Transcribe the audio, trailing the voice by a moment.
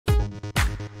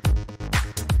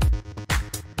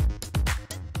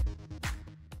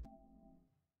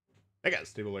Hey guys,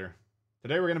 Steve here.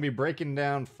 Today we're going to be breaking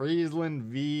down Friesland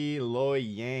v.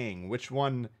 Loyang. Which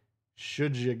one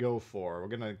should you go for? We're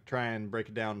going to try and break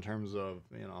it down in terms of,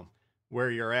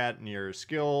 where you're at in your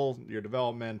skill, your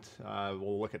development.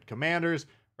 We'll look at commanders.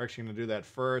 We're actually going to do that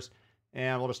first.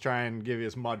 And we'll just try and give you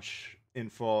as much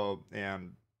info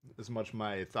and as much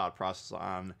my thought process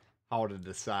on how to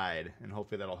decide. And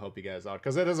hopefully that'll help you guys out.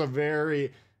 Because it is a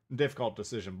very difficult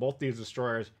decision. Both these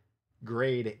destroyers,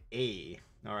 grade A.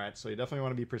 All right, so you definitely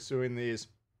want to be pursuing these.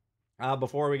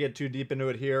 Before we get too deep into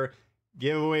it here,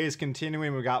 giveaways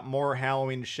continuing. We got more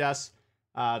Halloween chests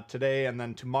today, and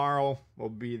then tomorrow will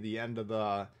be the end of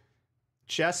the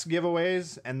chess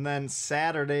giveaways, and then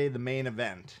Saturday the main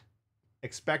event.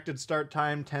 Expected start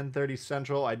time 10:30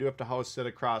 Central. I do have to house sit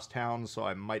across town, so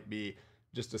I might be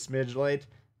just a smidge late.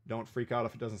 Don't freak out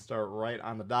if it doesn't start right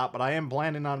on the dot, but I am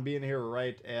planning on being here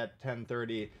right at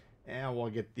 10:30. And we'll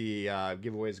get the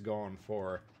giveaways going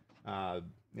for,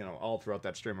 all throughout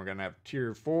that stream. We're going to have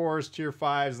tier 4s, tier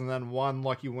 5s, and then one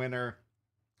lucky winner.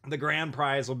 The grand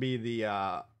prize will be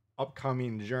the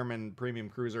upcoming German premium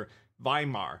cruiser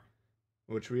Weimar,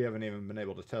 which we haven't even been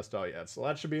able to test out yet. So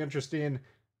that should be interesting.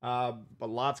 But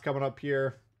lots coming up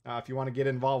here. If you want to get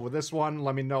involved with this one,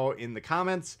 let me know in the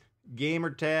comments.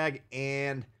 Gamer tag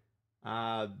and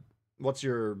what's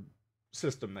your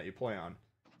system that you play on.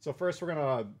 So first we're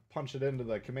going to punch it into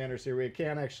the commanders here. We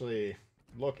can actually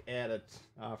look at it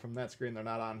from that screen. They're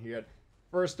not on here yet.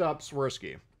 First up,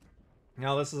 Swirsky.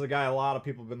 Now this is a guy a lot of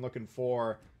people have been looking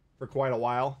for quite a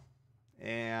while.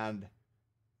 And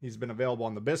he's been available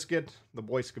on the Biscuit, the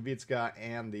Boyskavitska,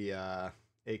 and the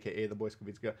AKA the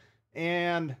Boyskavitska,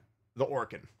 and the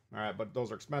Orkin. Alright, but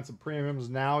those are expensive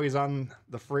premiums. Now he's on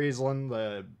the Friesland,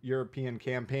 the European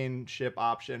campaign ship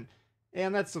option.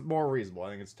 And that's more reasonable. I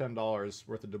think it's $10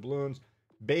 worth of doubloons.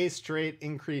 Base trait,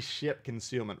 increased ship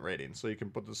concealment rating. So you can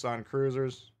put this on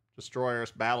cruisers, destroyers,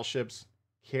 battleships,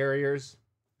 carriers.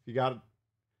 If you got,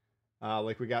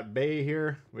 like we got Bay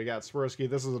here, we got Swirsky.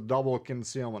 This is a double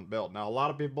concealment build. Now, a lot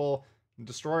of people,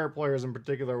 destroyer players in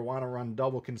particular, want to run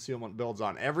double concealment builds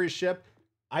on every ship.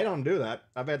 I don't do that.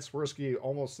 I've had Swirsky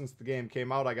almost since the game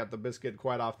came out. I got the Biscuit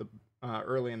quite off the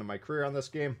early into my career on this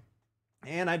game.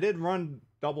 And I did run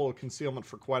double concealment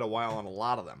for quite a while on a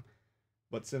lot of them.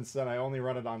 But since then, I only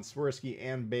run it on Swirsky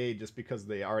and Bay just because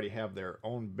they already have their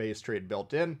own base trade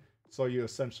built in. So you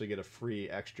essentially get a free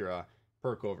extra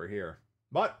perk over here.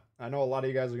 But I know a lot of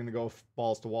you guys are going to go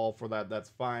balls to wall for that. That's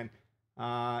fine.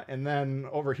 And then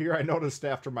over here, I noticed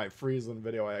after my Friesland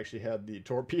video, I actually had the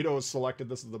torpedoes selected.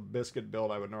 This is the Biscuit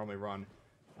build I would normally run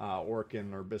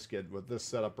Orkin or Biscuit with this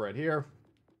setup right here.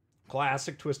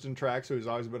 Classic twist and track, so he's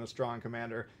always been a strong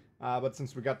commander. But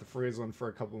since we got the Friesland for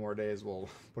a couple more days, we'll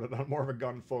put it on more of a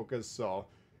gun focus, so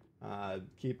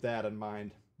keep that in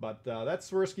mind. But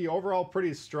that's Swirsky. Overall,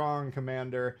 pretty strong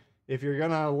commander. If you're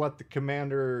going to let the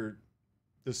commander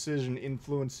decision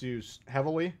influence you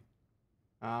heavily,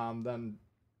 then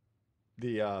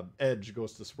the edge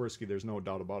goes to Swirsky. There's no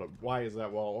doubt about it. Why is that?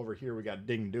 Well, over here we got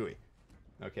Ding Dewey.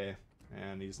 Okay,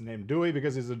 and he's named Dewey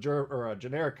because he's a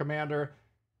generic commander.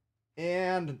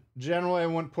 And generally, I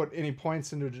wouldn't put any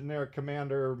points into a generic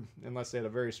commander unless they had a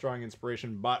very strong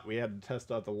inspiration. But we had to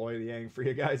test out the Loyang for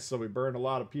you guys, so we burned a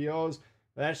lot of POs.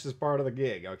 That's just part of the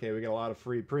gig. Okay, we get a lot of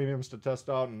free premiums to test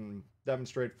out and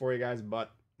demonstrate for you guys,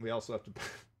 but we also have to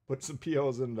put some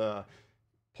POs into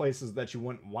places that you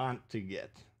wouldn't want to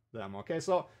get them. Okay,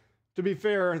 so to be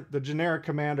fair, the generic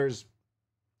commanders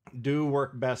do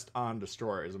work best on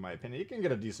destroyers, in my opinion. You can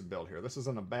get a decent build here. This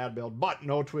isn't a bad build, but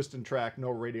no twist and track, no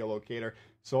radio locator.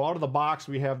 So out of the box,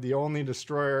 we have the only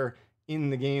destroyer in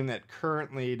the game that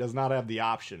currently does not have the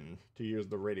option to use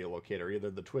the radio locator, either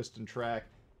the twist and track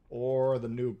or the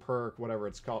new perk, whatever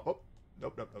it's called. Oh,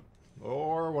 nope.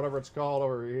 Or whatever it's called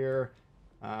over here.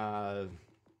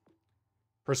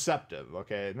 Perceptive,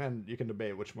 okay? And then you can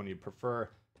debate which one you prefer.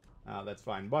 That's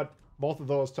fine. But both of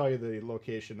those tell you the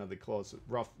location of the closest,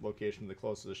 rough location of the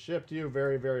closest ship to you.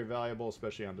 Very, very valuable,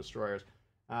 especially on destroyers.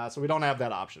 So we don't have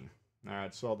that option. All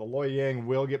right, so the Loyang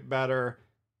will get better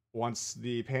once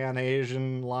the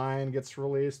Pan-Asian line gets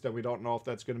released. And we don't know if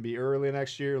that's going to be early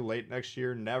next year, late next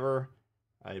year, never.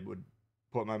 I would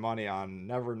put my money on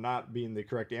never not being the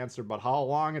correct answer. But how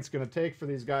long it's going to take for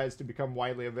these guys to become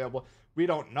widely available, we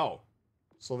don't know.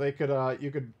 So they could,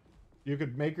 you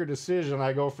could make your decision.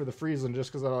 I go for the Friesland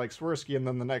just because I like Swirsky, and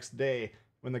then the next day,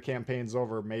 when the campaign's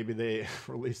over, maybe they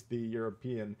release the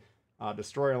European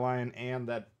destroyer line, and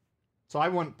that. So I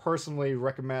wouldn't personally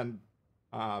recommend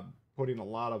putting a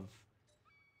lot of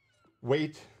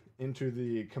weight into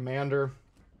the commander,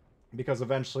 because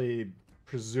eventually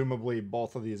presumably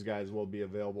both of these guys will be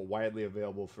available, widely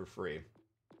available for free.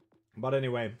 But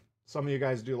anyway, some of you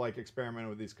guys do like experimenting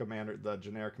with these the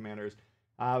generic commanders.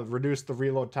 Reduce the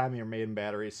reload time of your main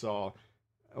battery, so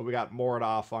we got moored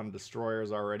off on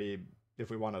destroyers already.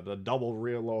 If we wanted a double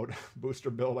reload booster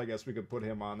build, I guess we could put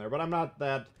him on there. But I'm not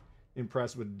that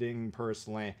impressed with Ding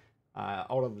personally. Out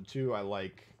of the two, I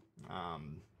like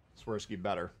Swirsky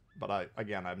better. But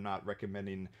I'm not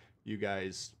recommending you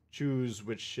guys choose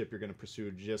which ship you're going to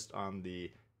pursue just on the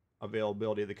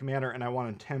availability of the commander. And I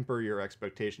want to temper your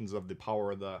expectations of the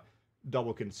power of the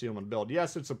double concealment build.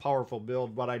 Yes, it's a powerful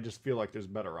build, but I just feel like there's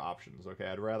better options. Okay,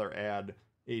 I'd rather add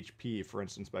HP, for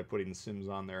instance, by putting Sims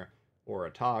on there, or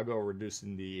a Tago,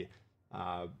 reducing the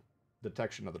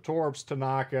detection of the Torps,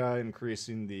 Tanaka,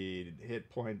 increasing the hit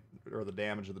point or the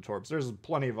damage of the Torps. There's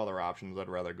plenty of other options I'd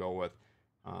rather go with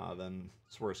than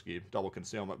Swirsky, double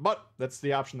concealment. But that's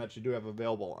the option that you do have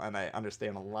available, and I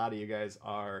understand a lot of you guys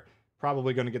are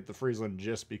probably going to get the Friesland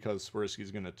just because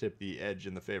Swirsky's going to tip the edge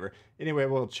in the favor. Anyway,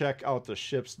 we'll check out the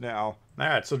ships now.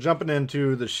 Alright, so jumping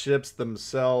into the ships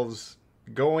themselves,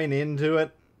 going into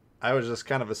it, I was just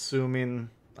kind of assuming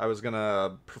I was going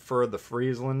to prefer the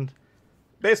Friesland.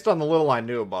 Based on the little I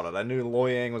knew about it, I knew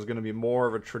Loyang was going to be more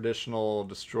of a traditional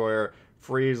destroyer.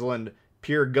 Friesland,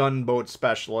 pure gunboat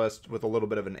specialist with a little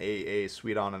bit of an AA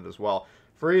suite on it as well.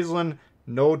 Friesland,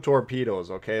 no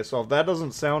torpedoes, okay? So if that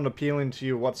doesn't sound appealing to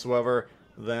you whatsoever,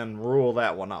 then rule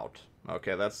that one out.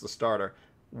 Okay, that's the starter.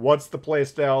 What's the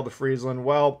playstyle of the Friesland?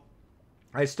 Well,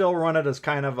 I still run it as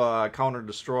kind of a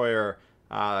counter-destroyer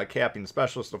capping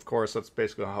specialist, of course. That's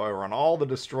basically how I run all the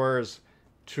destroyers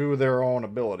to their own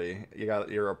ability.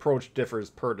 Your approach differs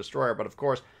per destroyer, but of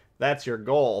course, that's your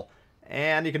goal.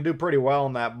 And you can do pretty well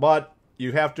in that, but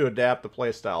you have to adapt the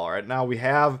playstyle. All right, now we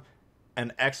have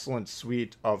an excellent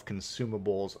suite of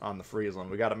consumables on the Friesland.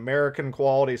 We got American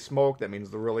quality smoke. That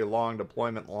means the really long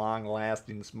deployment,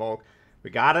 long-lasting smoke. We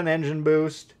got an engine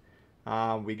boost.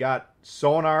 We got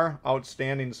sonar,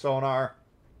 outstanding sonar,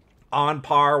 on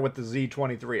par with the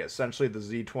Z-23. Essentially the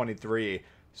Z-23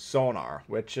 sonar,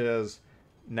 which is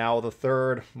now the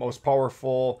third most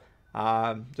powerful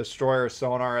destroyer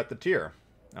sonar at the tier.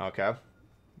 Okay.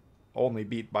 Only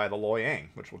beat by the Loyang,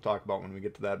 which we'll talk about when we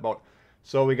get to that boat.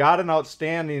 So we got an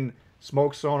outstanding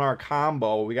smoke sonar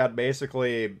combo. We got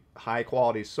basically high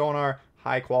quality sonar,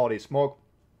 high quality smoke.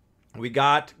 We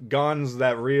got guns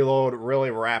that reload really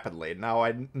rapidly. Now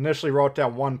I initially wrote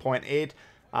down 1.8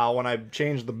 when I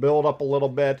changed the build up a little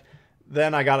bit.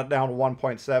 Then I got it down to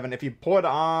 1.7. If you put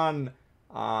on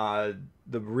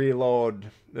the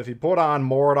reload, if you put on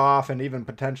Mordov and even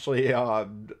potentially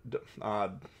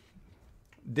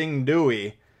Ding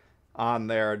Dewey on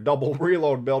their double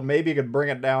reload build, maybe you could bring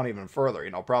it down even further,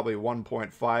 probably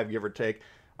 1.5 give or take.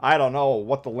 I don't know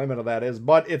what the limit of that is,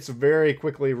 but it's very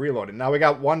quickly reloading. Now we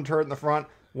got one turret in the front,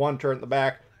 one turret in the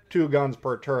back, 2 guns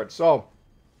per turret. So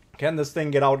can this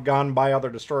thing get outgunned by other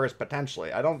destroyers?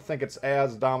 Potentially. I don't think it's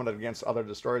as dominant against other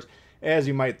destroyers as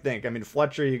you might think. I mean,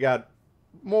 Fletcher, you got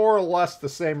more or less the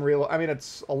same reload. I mean,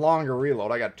 it's a longer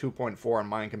reload. I got 2.4 on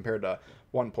mine compared to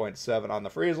 1.7 on the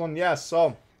Friesland. Yes,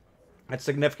 so it's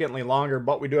significantly longer,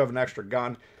 but we do have an extra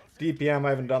gun. DPM, I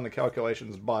haven't done the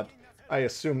calculations, but I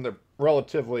assume they're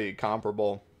relatively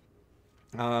comparable.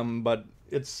 But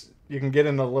you can get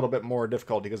into a little bit more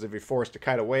difficulty because if you're forced to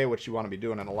kite away, which you want to be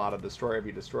doing in a lot of destroyer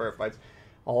fights,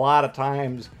 a lot of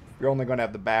times you're only going to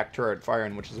have the back turret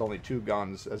firing, which is only 2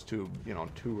 guns as to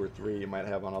 2 or 3 you might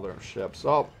have on other ships.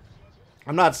 So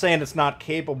I'm not saying it's not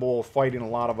capable of fighting a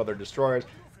lot of other destroyers,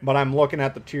 but I'm looking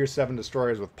at the tier 7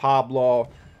 destroyers with Pablo,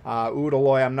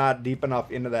 Udaloy. I'm not deep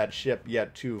enough into that ship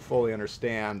yet to fully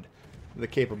understand the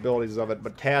capabilities of it,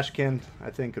 but Tashkent, I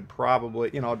think, could probably,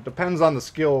 it depends on the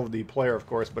skill of the player, of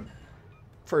course, but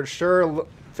for sure,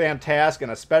 fantastic,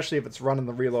 and especially if it's running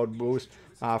the reload boost,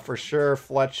 for sure,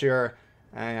 Fletcher,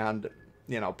 and,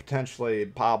 potentially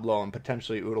Pablo, and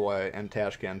potentially Udaloy and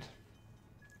Tashkent,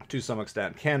 to some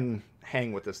extent, can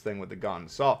hang with this thing with the gun.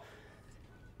 So,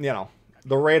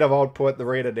 the rate of output, the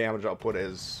rate of damage output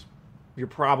is, you're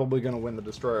probably going to win the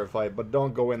destroyer fight, but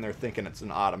don't go in there thinking it's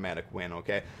an automatic win,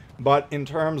 okay? But in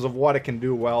terms of what it can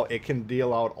do well, it can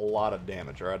deal out a lot of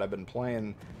damage, alright? I've been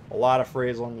playing a lot of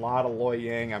Friesland, a lot of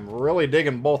Loyang. I'm really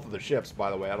digging both of the ships,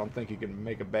 by the way. I don't think you can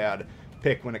make a bad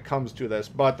pick when it comes to this.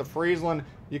 But the Friesland,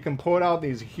 you can put out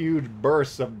these huge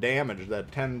bursts of damage,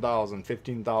 that 10,000,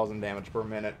 15,000 damage per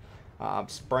minute,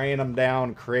 spraying them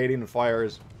down, creating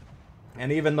fires.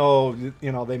 And even though,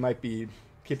 they might be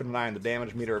keeping an eye on the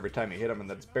damage meter every time you hit them, and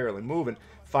that's barely moving,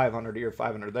 500 here,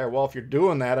 500 there. Well, if you're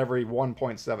doing that every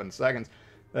 1.7 seconds,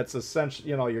 that's essentially,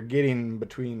 you're getting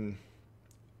between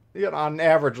on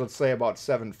average, let's say about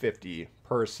 750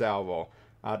 per salvo,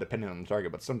 depending on the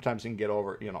target. But sometimes you can get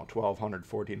over, 1200,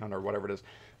 1400, whatever it is.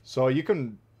 So you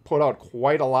can put out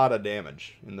quite a lot of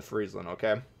damage in the Friesland,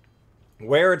 okay?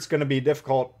 Where it's going to be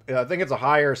difficult, I think it's a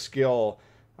higher skill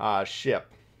ship.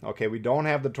 Okay, we don't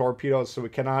have the torpedoes, so we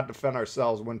cannot defend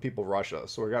ourselves when people rush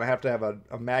us. So we're going to have an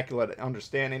immaculate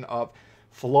understanding of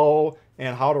flow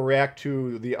and how to react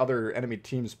to the other enemy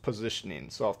team's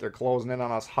positioning. So if they're closing in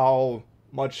on us, how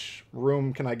much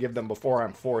room can I give them before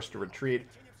I'm forced to retreat?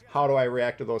 How do I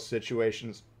react to those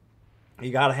situations?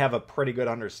 You got to have a pretty good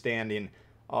understanding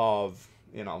of,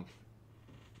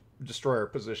 destroyer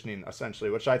positioning,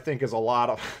 essentially, which I think is a lot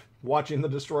of watching the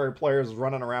destroyer players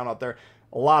running around out there.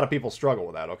 A lot of people struggle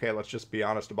with that, okay? Let's just be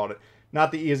honest about it.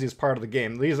 Not the easiest part of the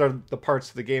game. These are the parts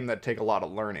of the game that take a lot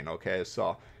of learning, okay?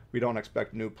 So we don't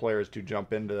expect new players to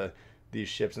jump into these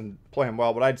ships and play them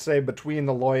well. But I'd say between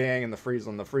the Loyang and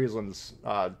the Friesland's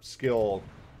skill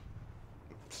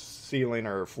ceiling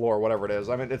or floor, whatever it is,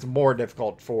 I mean, it's more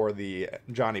difficult for the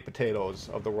Johnny Potatoes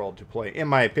of the world to play, in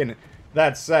my opinion.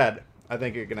 That said, I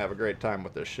think you can have a great time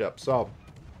with this ship. So,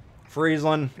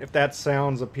 Friesland, if that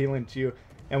sounds appealing to you,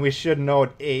 and we should note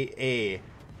AA.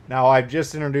 Now, I've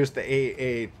just introduced the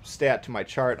AA stat to my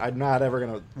chart. I'm not ever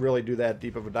going to really do that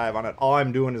deep of a dive on it. All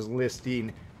I'm doing is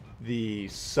listing the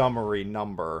summary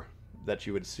number that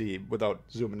you would see without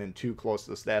zooming in too close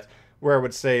to the stats, where it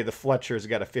would say the Fletcher's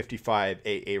got a 55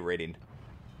 AA rating.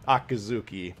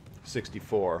 Akazuki,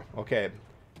 64. Okay.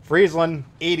 Friesland,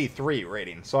 83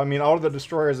 rating. So, I mean, out of the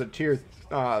destroyers at tier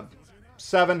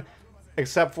 7,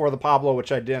 except for the Pablo,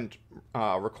 which I didn't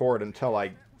record until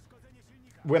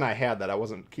when I had that. I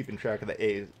wasn't keeping track of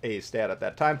the A stat at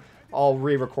that time. I'll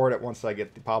re-record it once I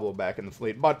get the Pablo back in the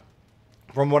fleet. But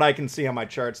from what I can see on my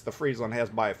charts, the Friesland has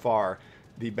by far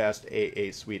the best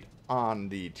AA suite on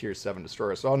the tier 7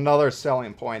 destroyer. So another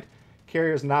selling point.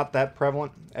 Carrier's not that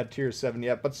prevalent at tier 7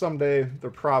 yet, but someday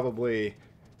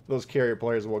those carrier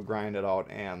players will grind it out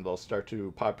and they'll start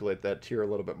to populate that tier a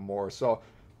little bit more. So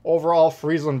overall,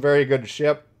 Friesland, very good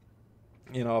ship.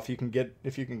 If you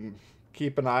can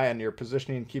keep an eye on your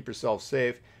positioning, keep yourself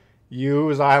safe,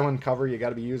 use island cover. You got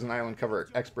to be using island cover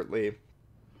expertly,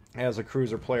 as a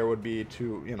cruiser player would be.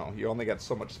 You only got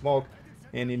so much smoke,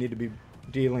 and you need to be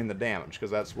dealing the damage,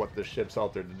 because that's what this ship's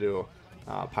out there to do.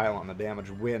 Pile on the damage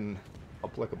when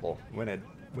applicable, when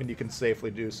you can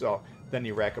safely do so. Then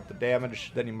you rack up the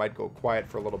damage, then you might go quiet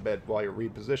for a little bit while you're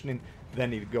repositioning,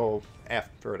 then you go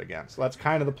after it again. So that's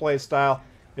kind of the play style.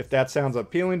 If that sounds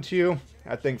appealing to you,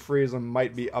 I think Friesland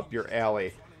might be up your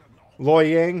alley.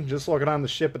 Loyang, just looking on the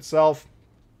ship itself,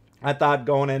 I thought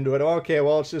going into it, okay,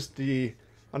 well, it's just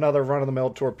another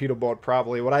run-of-the-mill torpedo boat,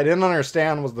 probably. What I didn't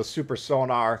understand was the super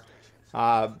sonar,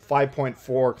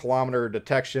 5.4 kilometer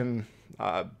detection.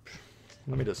 Let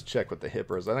me just check what the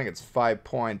Hipper is. I think it's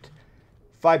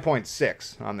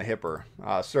 5.6 on the Hipper,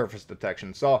 surface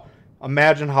detection. So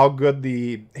imagine how good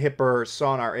the Hipper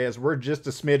sonar is. We're just a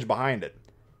smidge behind it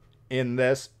in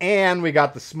this, and we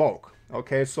got the smoke.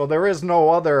 Okay, so there is no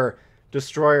other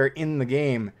destroyer in the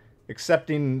game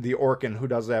excepting the Orkan, who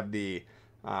does have the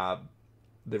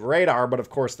radar, but of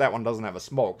course that one doesn't have a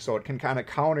smoke, so it can kind of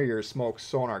counter your smoke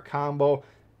sonar combo,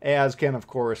 as can of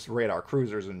course radar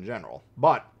cruisers in general.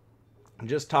 But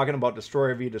just talking about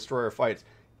destroyer v destroyer fights,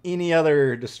 any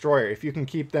other destroyer, if you can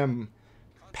keep them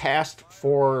past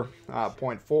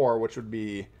 4.4, which would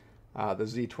be the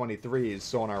Z-23's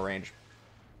sonar range,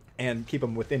 and keep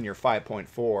them within your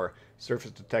 5.4 surface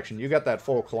detection, you got that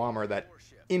full kilometer that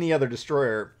any other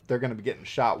destroyer, they're going to be getting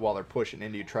shot while they're pushing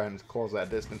into you, trying to close that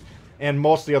distance. And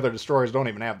most of the other destroyers don't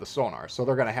even have the sonar, so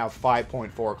they're going to have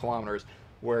 5.4 kilometers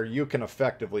where you can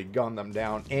effectively gun them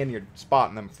down, and you're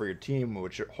spotting them for your team,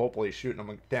 which you're hopefully shooting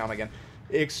them down again.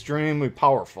 Extremely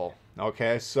powerful.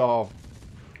 Okay, so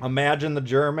imagine the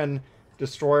German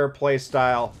destroyer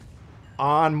playstyle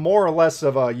on more or less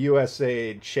of a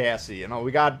USA chassis.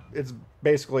 It's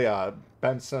basically a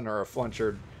Benson or a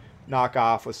Fletcher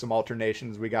knockoff with some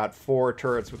alternations. We got 4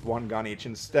 turrets with 1 gun each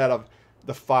instead of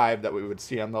the 5 that we would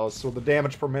see on those. So the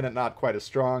damage per minute not quite as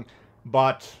strong,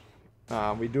 but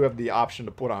we do have the option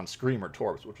to put on Screamer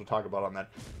torps, which we'll talk about on that.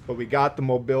 But we got the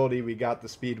mobility, we got the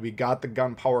speed, we got the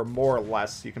gun power more or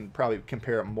less. You can probably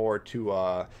compare it more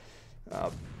to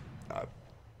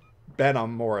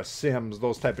Benham or a Sims,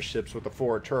 those type of ships with the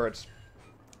 4 turrets.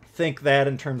 Think that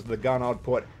in terms of the gun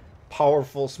output,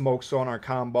 powerful smoke sonar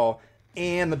combo,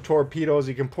 and the torpedoes.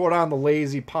 You can put on the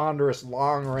lazy, ponderous,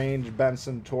 long-range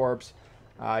Benson torps.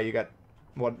 You got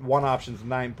one option is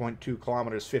 9.2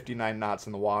 kilometers, 59 knots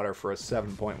in the water for a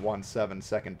 7.17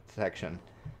 second detection,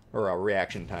 or a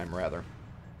reaction time rather.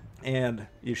 And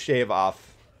you shave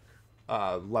off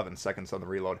 11 seconds on the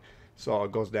reload. So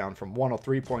it goes down from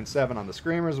 103.7 on the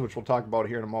screamers, which we'll talk about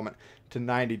here in a moment, to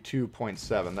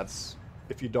 92.7. That's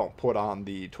if you don't put on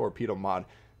the torpedo mod.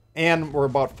 And we're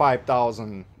about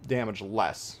 5,000 damage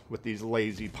less with these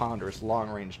lazy, ponderous,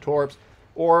 long-range torps.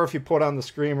 Or if you put on the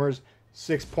screamers,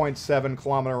 6.7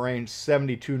 kilometer range,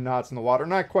 72 knots in the water.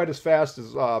 Not quite as fast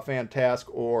as Fantask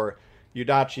or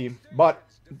Yudachi, but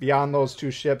beyond those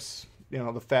two ships, you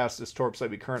know, the fastest torps that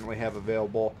we currently have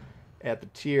available at the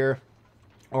tier.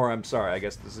 Or, I'm sorry, I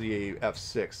guess the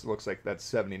ZF6 looks like that's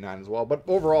 79 as well. But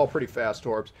overall, pretty fast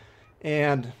torps.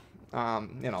 And,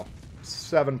 you know,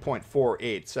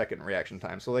 7.48 second reaction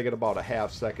time. So they get about a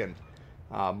half second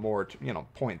more, to, you know,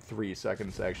 0.3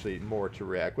 seconds actually more to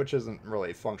react, which isn't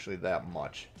really functionally that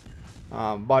much.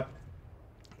 But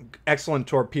excellent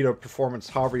torpedo performance,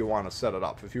 however you want to set it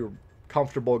up. If you're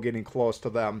comfortable getting close to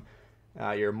them,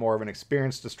 you're more of an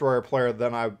experienced destroyer player,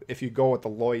 then if you go with the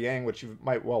Loyang, which you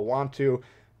might well want to,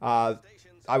 I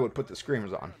would put the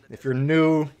screamers on. If you're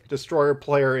new destroyer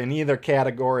player in either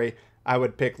category, I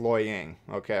would pick Loyang,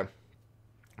 okay?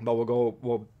 But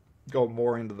we'll go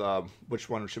more into the which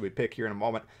one should we pick here in a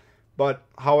moment. But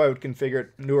how I would configure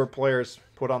it, newer players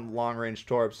put on the long-range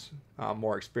torps,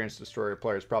 more experienced destroyer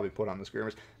players probably put on the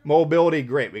screamers. Mobility,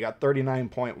 great. We got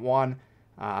 39.1.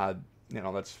 You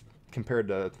know, that's compared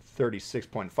to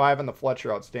 36.5 on the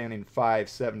Fletcher. Outstanding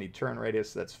 570 turn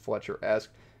radius. That's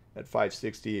Fletcher-esque at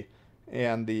 560.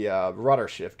 And the rudder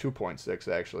shift, 2.6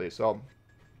 actually. So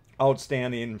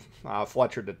outstanding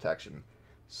Fletcher detection.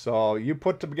 So you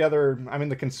put together, I mean,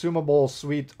 the consumable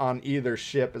suite on either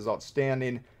ship is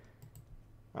outstanding.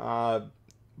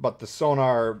 But the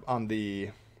sonar on the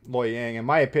Loyang, in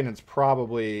my opinion, is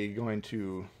probably going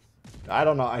to, I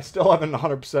don't know, I still haven't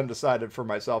 100% decided for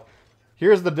myself.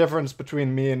 Here's the difference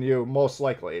between me and you, most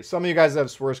likely. Some of you guys have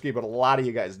Swirsky, but a lot of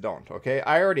you guys don't, okay?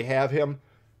 I already have him,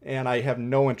 and I have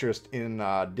no interest in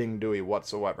Ding Dewey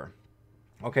whatsoever.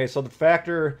 Okay, so the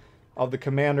factor of the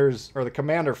commanders, or the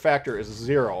commander factor, is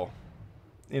 0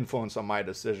 influence on my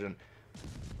decision.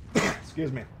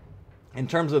 Excuse me. In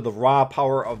terms of the raw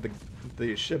power of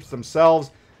the ships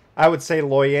themselves, I would say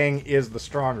Loyang is the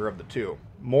stronger of the two.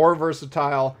 More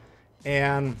versatile,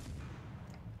 and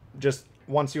just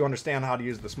once you understand how to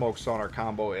use the smoke sonar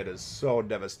combo, it is so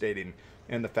devastating.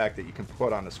 And the fact that you can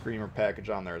put on a screamer package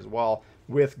on there as well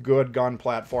with good gun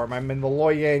platform. I mean, the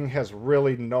Loyang has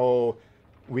really no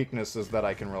weaknesses that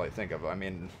I can really think of. I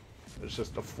mean, it's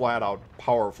just a flat-out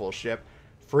powerful ship.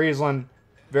 Friesland,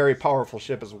 very powerful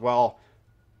ship as well.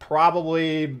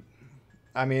 Probably,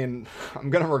 I mean, I'm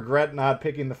going to regret not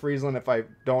picking the Friesland if I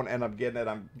don't end up getting it.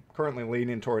 I'm currently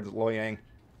leaning towards Loyang.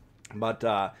 But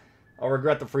I'll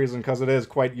regret the Friesland because it is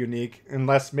quite unique.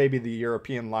 Unless maybe the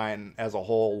European line as a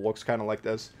whole looks kind of like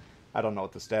this. I don't know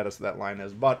what the status of that line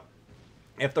is. But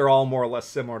if they're all more or less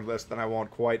similar to this, then I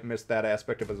won't quite miss that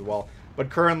aspect of it as well. But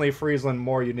currently, Friesland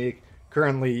more unique.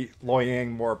 Currently,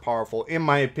 Loyang more powerful. In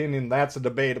my opinion, that's a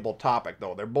debatable topic,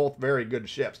 though. They're both very good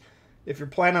ships. If you're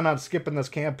planning on skipping this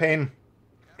campaign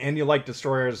and you like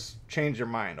destroyers, change your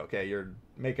mind, okay? You're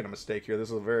making a mistake here.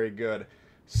 This is a very good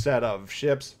set of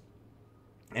ships.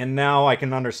 And now I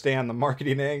can understand the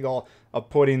marketing angle of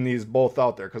putting these both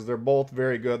out there because they're both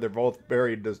very good. They're both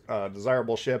very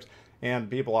desirable ships. And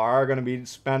people are going to be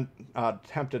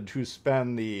tempted to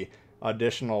spend the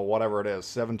additional, whatever it is,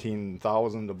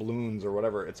 17,000 doubloons or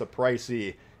whatever. It's a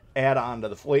pricey add-on to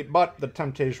the fleet, but the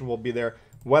temptation will be there.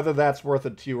 Whether that's worth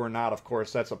it to you or not, of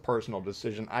course, that's a personal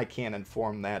decision. I can't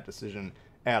inform that decision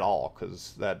at all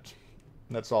because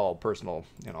that's all personal,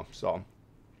 you know. So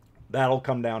that'll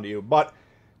come down to you. But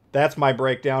that's my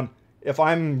breakdown. If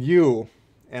I'm you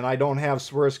and I don't have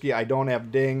Swirsky, I don't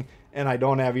have Ding, and I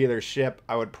don't have either ship,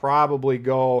 I would probably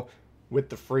go with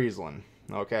the Friesland,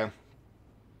 okay?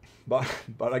 But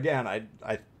again,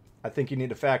 I think you need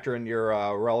to factor in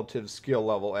your relative skill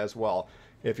level as well.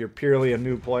 If you're purely a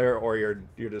new player or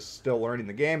you're just still learning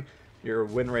the game, your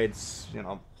win rate's, you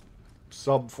know,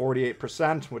 sub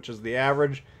 48%, which is the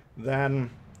average, then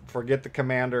forget the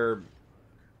commander.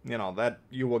 You know, that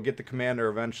you will get the commander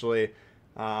eventually,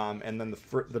 and then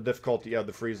the difficulty of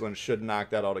the Friesland should knock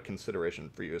that out of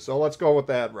consideration for you. So let's go with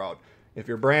that route. If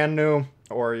you're brand new,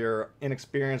 or you're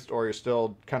inexperienced, or you're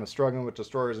still kind of struggling with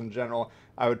destroyers in general,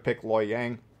 I would pick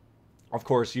Loyang. Of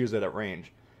course, use it at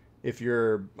range. If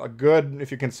you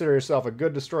consider yourself a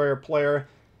good destroyer player,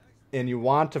 and you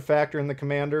want to factor in the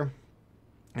commander,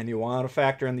 and you want to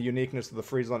factor in the uniqueness of the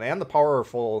Friesland and the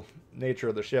powerful nature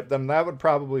of the ship, then that would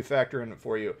probably factor in it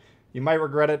for you. You might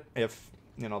regret it if,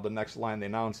 you know, the next line they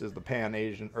announce is the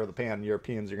Pan-Asian or the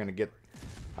Pan-Europeans. You're going to get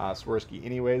Swirsky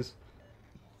anyways.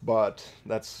 But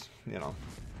that's, you know,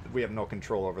 we have no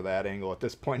control over that angle at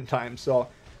this point in time. So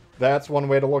that's one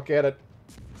way to look at it.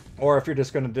 Or if you're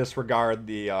just going to disregard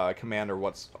the commander,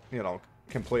 what's, you know,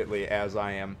 completely as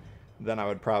I am, then I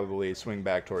would probably swing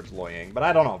back towards Loyang. But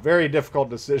I don't know. Very difficult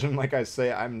decision. Like I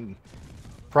say, I'm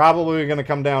probably going to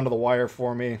come down to the wire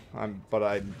for me. But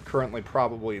I'm currently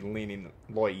probably leaning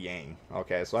Loyang.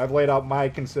 Okay, so I've laid out my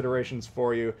considerations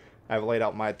for you. I've laid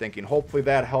out my thinking. Hopefully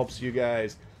that helps you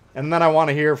guys. And then I want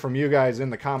to hear from you guys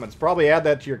in the comments. Probably add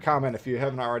that to your comment if you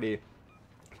haven't already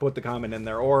put the comment in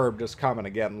there, or just comment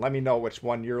again. Let me know which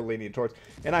one you're leaning towards.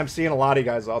 And I'm seeing a lot of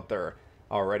you guys out there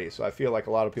already, so I feel like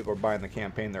a lot of people are buying the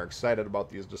campaign. They're excited about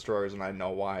these destroyers, and I know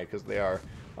why, because they are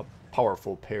a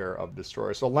powerful pair of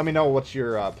destroyers. So let me know what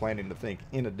you're planning to think,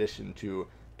 in addition to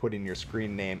putting your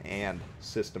screen name and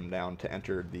system down to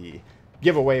enter the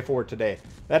giveaway for today.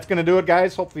 That's going to do it,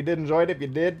 guys. Hopefully you did enjoy it. If you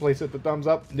did, please hit the thumbs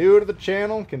up. New to the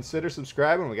channel, consider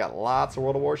subscribing. We got lots of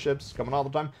World of Warships coming all the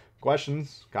time.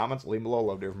 Questions, comments, leave them below.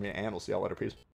 Love to hear from you, and we'll see y'all later. Peace.